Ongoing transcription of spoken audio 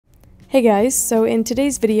Hey guys, so in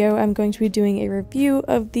today's video I'm going to be doing a review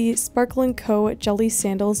of the Sparkle & Co. Jelly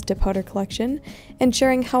Sandals Dip Powder Collection and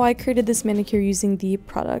sharing how I created this manicure using the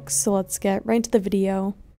products. So let's get right into the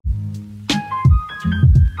video.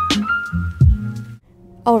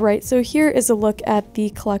 Alright, so here is a look at the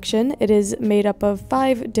collection. It is made up of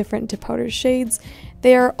 5 different dip powder shades.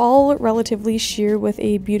 They are all relatively sheer with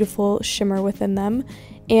a beautiful shimmer within them,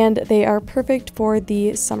 and they are perfect for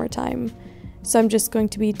the summertime. So I'm just going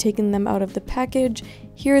to be taking them out of the package.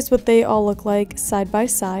 Here's what they all look like side by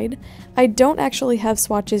side. I don't actually have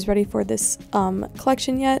swatches ready for this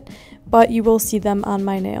collection yet, but you will see them on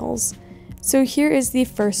my nails. So here is the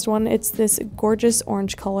first one. It's this gorgeous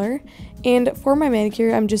orange color, and for my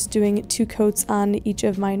manicure I'm just doing 2 coats on each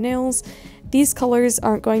of my nails. These colors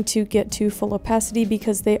aren't going to get to full opacity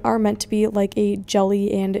because they are meant to be like a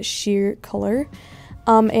jelly and sheer color,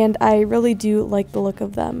 and I really do like the look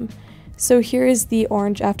of them. So here is the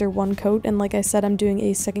orange after 1 coat, and like I said, I'm doing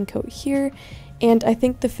a 2nd coat here, and I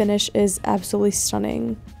think the finish is absolutely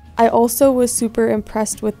stunning. I also was super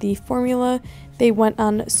impressed with the formula. They went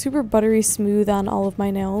on super buttery smooth on all of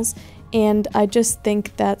my nails, and I just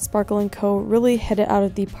think that Sparkle & Co. really hit it out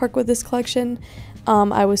of the park with this collection.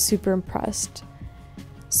 I was super impressed.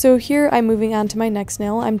 So here I'm moving on to my next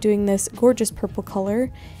nail. I'm doing this gorgeous purple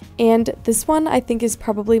color, and this one I think is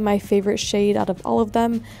probably my favorite shade out of all of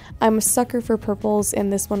them. I'm a sucker for purples,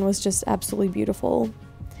 and this one was just absolutely beautiful.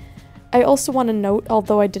 I also want to note,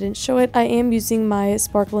 although I didn't show it, I am using my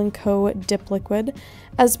Sparkle & Co. dip liquid,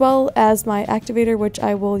 as well as my activator, which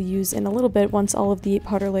I will use in a little bit once all of the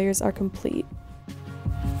powder layers are complete.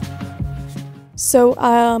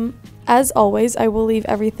 So, as always, I will leave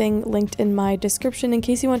everything linked in my description in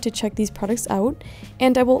case you want to check these products out,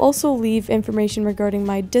 and I will also leave information regarding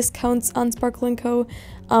my discounts on Sparkle & Co.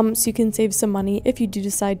 So you can save some money if you do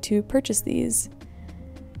decide to purchase these.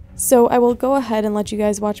 So I will go ahead and let you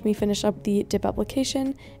guys watch me finish up the dip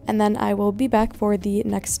application, and then I will be back for the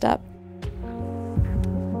next step.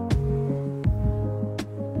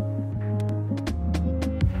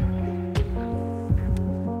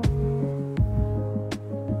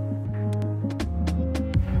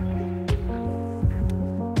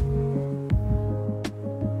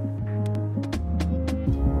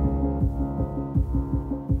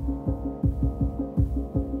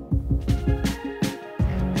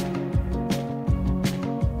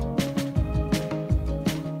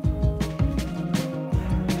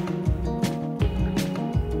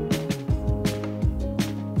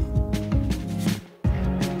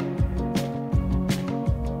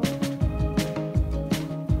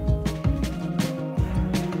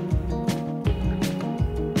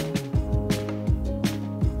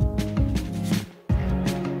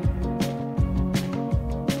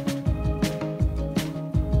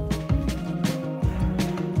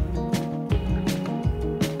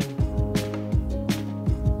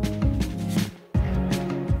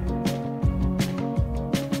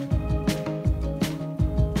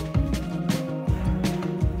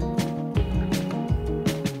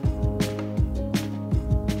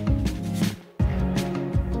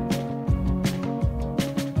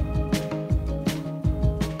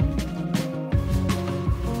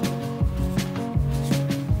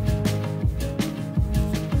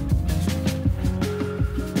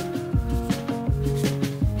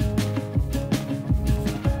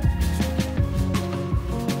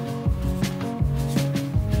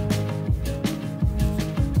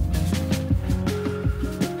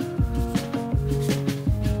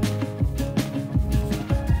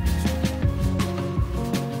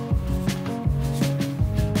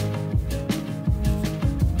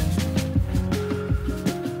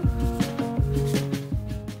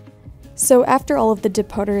 So after all of the dip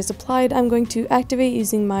powder is applied, I'm going to activate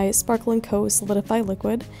using my Sparkle & Co. Solidify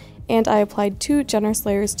liquid, and I applied 2 generous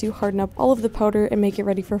layers to harden up all of the powder and make it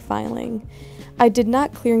ready for filing. I did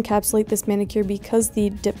not clear encapsulate this manicure because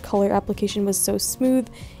the dip color application was so smooth,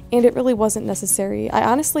 and it really wasn't necessary. I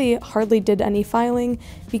honestly hardly did any filing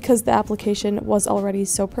because the application was already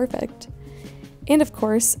so perfect. And of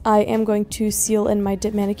course, I am going to seal in my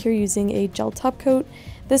dip manicure using a gel top coat.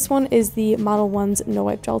 This one is the Model 1's No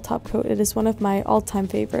Wipe Gel Top Coat. It is one of my all-time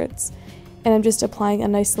favorites. And I'm just applying a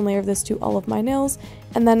nice thin layer of this to all of my nails,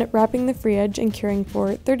 and then wrapping the free edge and curing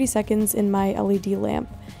for 30 seconds in my LED lamp.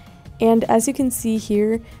 And as you can see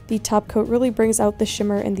here, the top coat really brings out the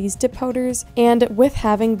shimmer in these dip powders, and with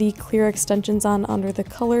having the clear extensions on under the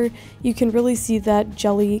color, you can really see that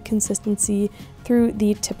jelly consistency through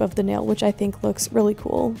the tip of the nail, which I think looks really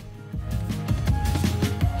cool.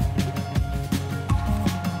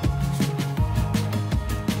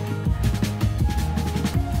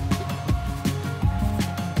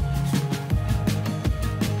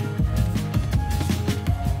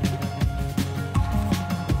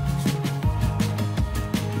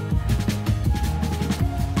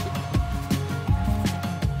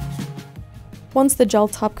 Once the gel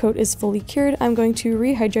top coat is fully cured, I'm going to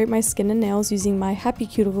rehydrate my skin and nails using my Happy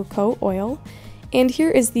Cuticle Co. oil. And here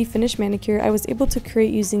is the finished manicure I was able to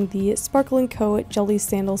create using the Sparkle & Co. Jelly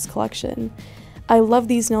Sandals collection. I love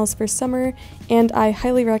these nails for summer, and I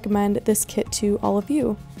highly recommend this kit to all of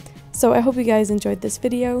you. So I hope you guys enjoyed this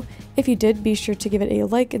video. If you did, be sure to give it a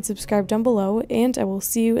like and subscribe down below, and I will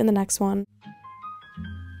see you in the next one.